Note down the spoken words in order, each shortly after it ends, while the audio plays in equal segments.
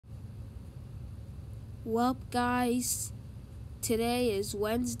Well, guys, today is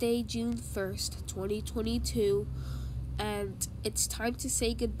Wednesday, June 1st, 2022, and it's time to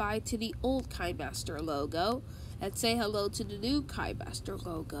say goodbye to the old KineMaster logo and say hello to the new KineMaster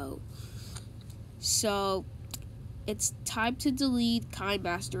logo. So, it's time to delete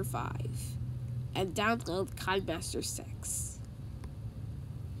KineMaster 5 and download KineMaster 6.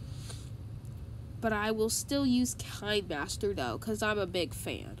 But I will still use KineMaster though, because I'm a big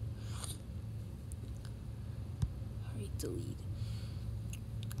fan. Alright, delete.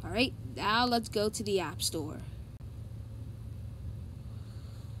 Alright, now let's go to the App Store.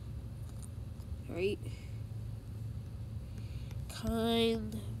 Alright.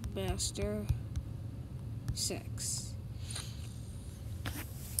 KineMaster 6.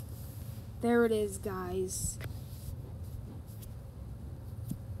 There it is, guys.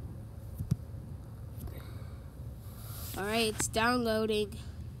 Alright, it's downloading.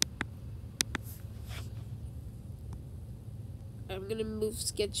 I'm gonna move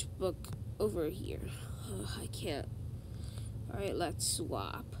Sketchbook over here. I can't. Alright, let's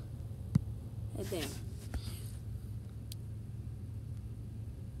swap. And there.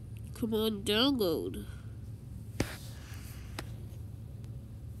 Come on, download.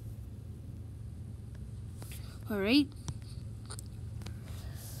 Alright.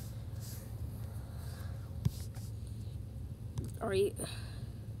 Alright.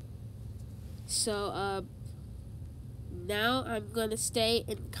 So, now I'm gonna stay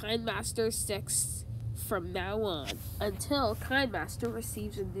in KineMaster 6 from now on until KineMaster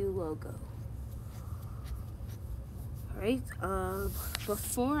receives a new logo. Alright,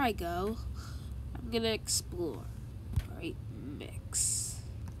 before I go, I'm gonna explore. Alright, mix.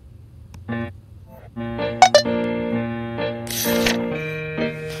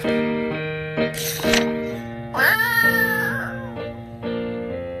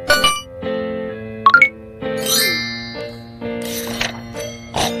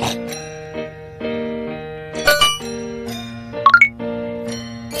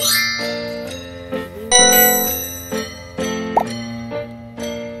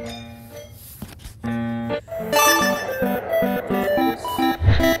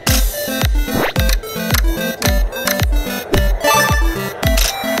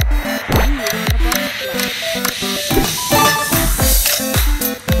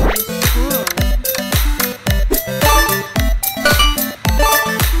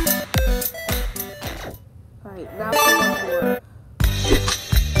 Alright, now for one more.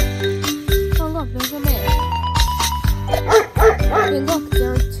 Oh look, there's a man. Hey look,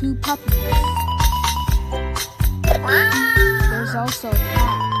 there are two puppies. There's also a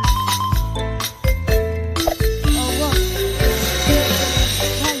cat. Oh look,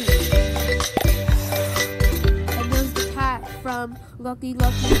 and there's the cat from Lucky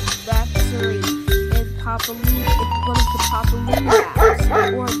Factory in one of the Papaloo apps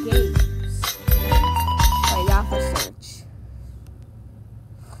or games. Now for search.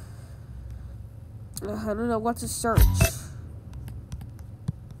 I don't know what to search.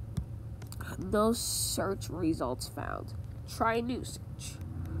 No search results found. Try a new search.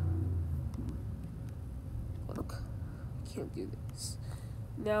 Look, I can't do this.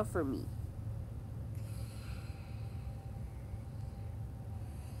 Now for me.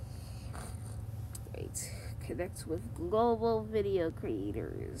 Right. Connect with global video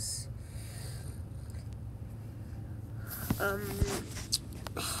creators.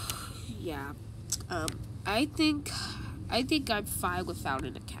 Yeah. I think I'm fine without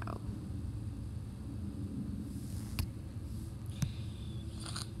an account.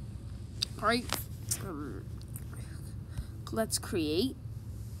 Alright. Let's create.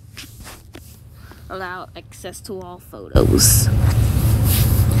 Allow access to all photos.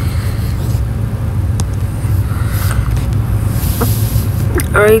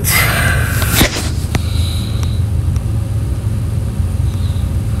 Alright.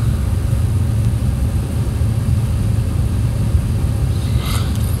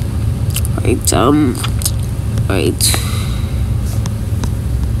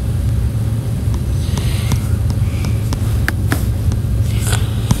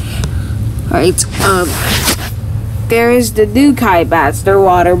 Right, there is the new KineMaster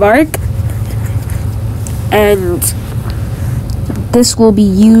watermark, and this will be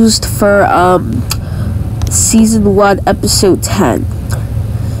used for, Season 1, Episode 10,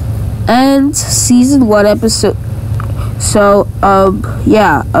 and Season 1, Episode... So,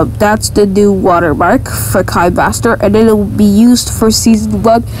 that's the new watermark for KineMaster, and it will be used for Season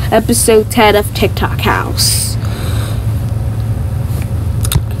 1, Episode 10 of TikTok House.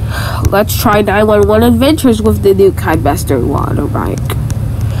 Let's try 911 Adventures with the new KineMaster watermark.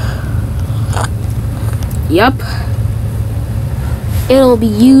 Yep. It'll be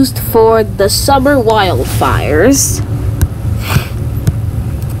used for the summer wildfires.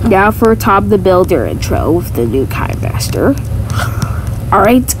 Now for Tom the Builder intro with the new KineMaster.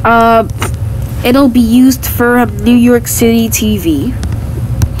 Alright, it'll be used for New York City TV.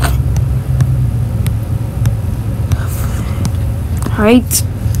 Alright,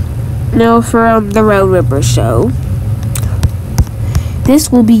 now for the Road Ripper show.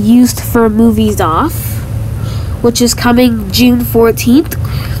 This will be used for Movies Off, which is coming June 14th.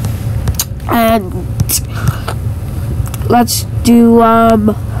 And let's do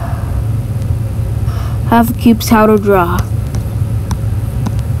Alpha Cube's How to Draw.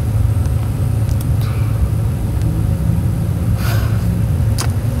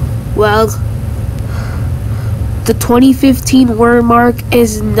 Well, the 2015 word mark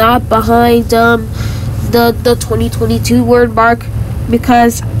is not behind the 2022 word mark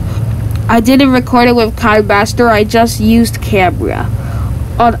because I didn't record it with KineMaster. I just used camera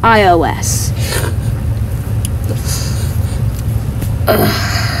on iOS.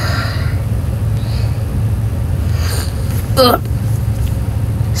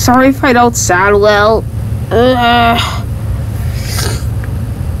 Sorry if I don't sound well.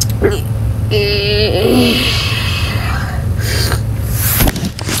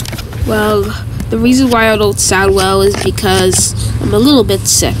 Well, the reason why I don't sound well is because I'm a little bit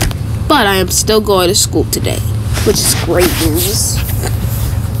sick, but I am still going to school today, which is great news.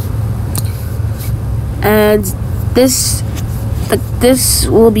 And this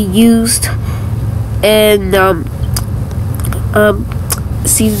will be used in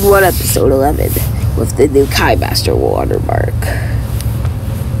season 1, episode 11, with the new KineMaster watermark.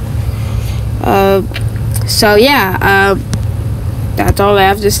 So yeah, that's all I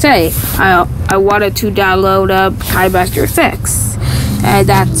have to say. I wanted to download KineMaster Fix, and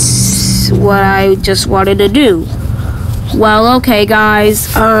that's what I just wanted to do. Well, okay, guys.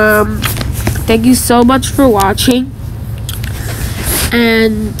 Thank you so much for watching,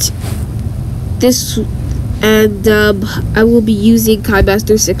 and I will be using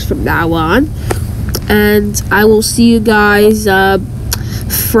KineMaster 6 from now on, and I will see you guys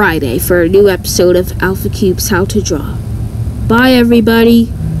Friday for a new episode of Alpha Cube's How to Draw. Bye,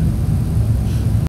 everybody.